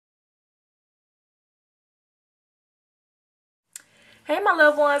Hey my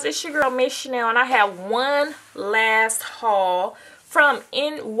loved ones, it's your girl Miss Chanel, and I have one last haul from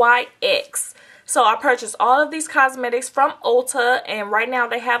NYX. So I purchased all of these cosmetics from Ulta, and right now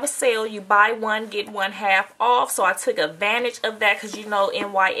they have a sale. You buy one, get one half off. So I took advantage of that because you know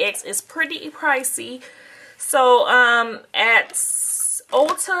NYX is pretty pricey. So at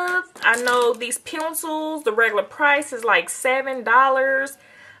Ulta, I know these pencils, the regular price is like $7.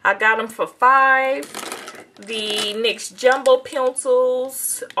 I got them for $5. The NYX Jumbo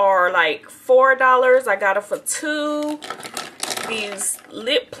pencils are like $4. I got it for $2. These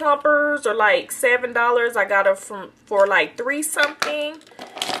lip plumpers are like $7. I got it for like $3 something.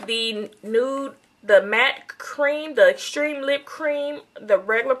 The matte cream, the extreme lip cream, the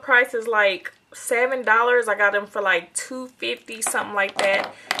regular price is like $7. I got them for like $2.50, something like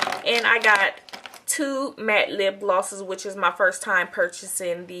that. And I got 2 matte lip glosses, which is my first time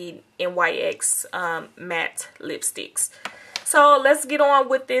purchasing the NYX matte lipsticks. So let's get on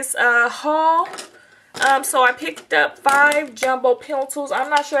with this haul. So I picked up 5 jumbo pencils. I'm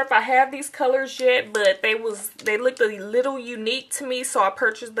not sure if I have these colors yet, but they looked a little unique to me, so I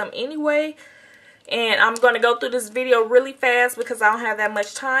purchased them anyway. And I'm going to go through this video really fast because I don't have that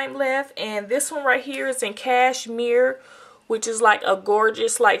much time left. And this one right here is in Cashmere, which is like a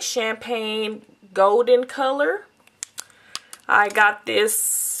gorgeous like champagne golden color. I got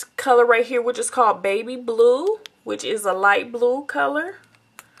this color right here, which is called Baby Blue, which is a light blue color.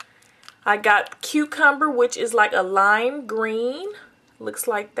 I got Cucumber, which is like a lime green. Looks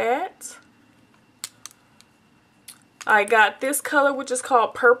like that. I got this color, which is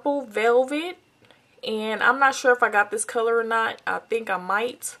called Purple Velvet. And I'm not sure if I got this color or not. I think I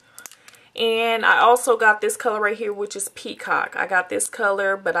might. And I also got this color right here, which is Peacock. I got this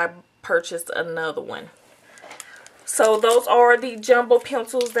color, but I purchased another one. So those are the jumbo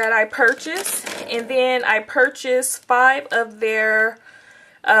pencils that I purchased. And then I purchased 5 of their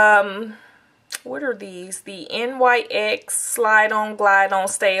what are these? The NYX Slide On, Glide On,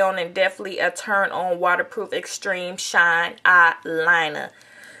 Stay On, and Definitely a Turn On Waterproof Extreme Shine Eyeliner.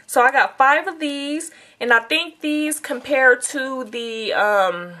 So I got 5 of these, and I think these compare to the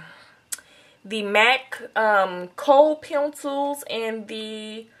MAC Kohl pencils and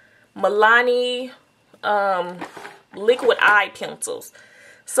the Milani liquid eye pencils.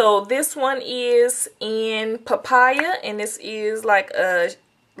 So this one is in Papaya, and this is like a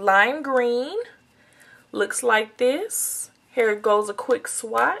lime green. Looks like this. Here goes a quick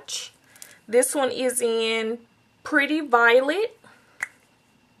swatch. This one is in Pretty Violet,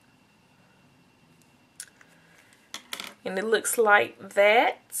 and it looks like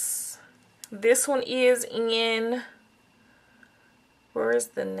that. This one is in, where is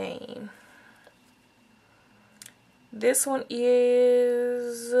the name? This one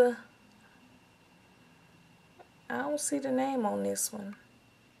is, I don't see the name on this one.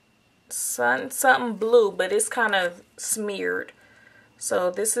 Something blue, but it's kind of smeared. So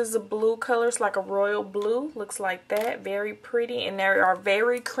this is a blue color. It's like a royal blue. Looks like that. Very pretty, and they are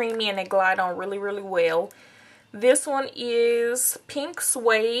very creamy, and they glide on really, really well. This one is Pink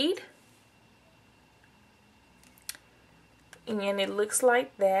Suede, and it looks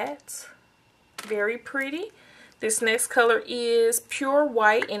like that. Very pretty. This next color is Pure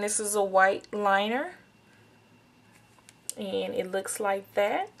White, and this is a white liner, and it looks like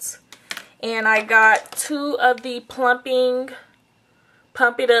that. And I got 2 of the Pump It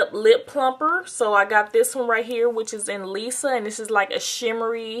Up lip plumper. So I got this one right here, which is in Lisa, and this is like a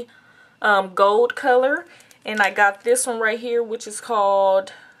shimmery gold color. And I got this one right here, which is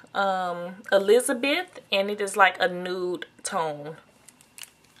called Elizabeth, and it is like a nude tone.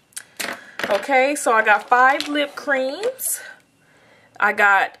 Okay, so I got 5 lip creams. I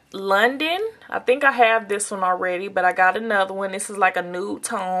got London. I think I have this one already, but I got another one. This is like a nude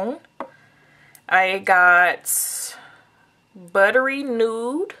tone. I got Buttery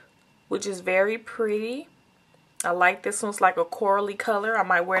Nude, which is very pretty. I like this one. It's like a corally color. I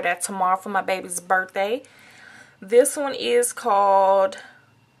might wear that tomorrow for my baby's birthday. This one is called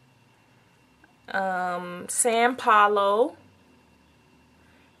San Paulo,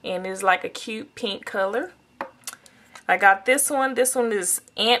 and it's like a cute pink color. I got this one. This one is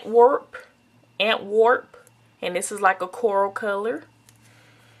Antwerp, and this is like a coral color.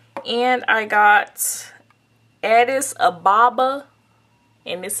 And I got Addis Ababa,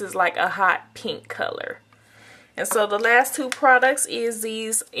 and this is like a hot pink color. And so the last 2 products is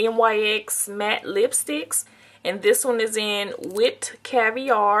these NYX matte lipsticks, and this one is in Whipped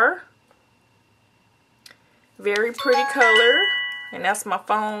Caviar. Very pretty color, and that's my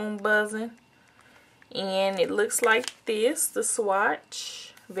phone buzzing. And it looks like this, the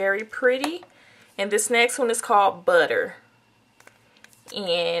swatch. Very pretty. And this next one is called Butter.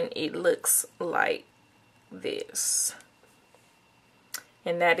 and it looks like this.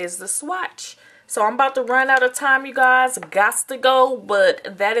 And that is the swatch. So I'm about to run out of time, you guys. Gots to go,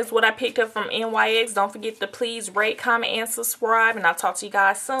 but that is what I picked up from NYX. Don't forget to please rate, comment, and subscribe, and I'll talk to you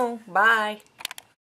guys soon. Bye.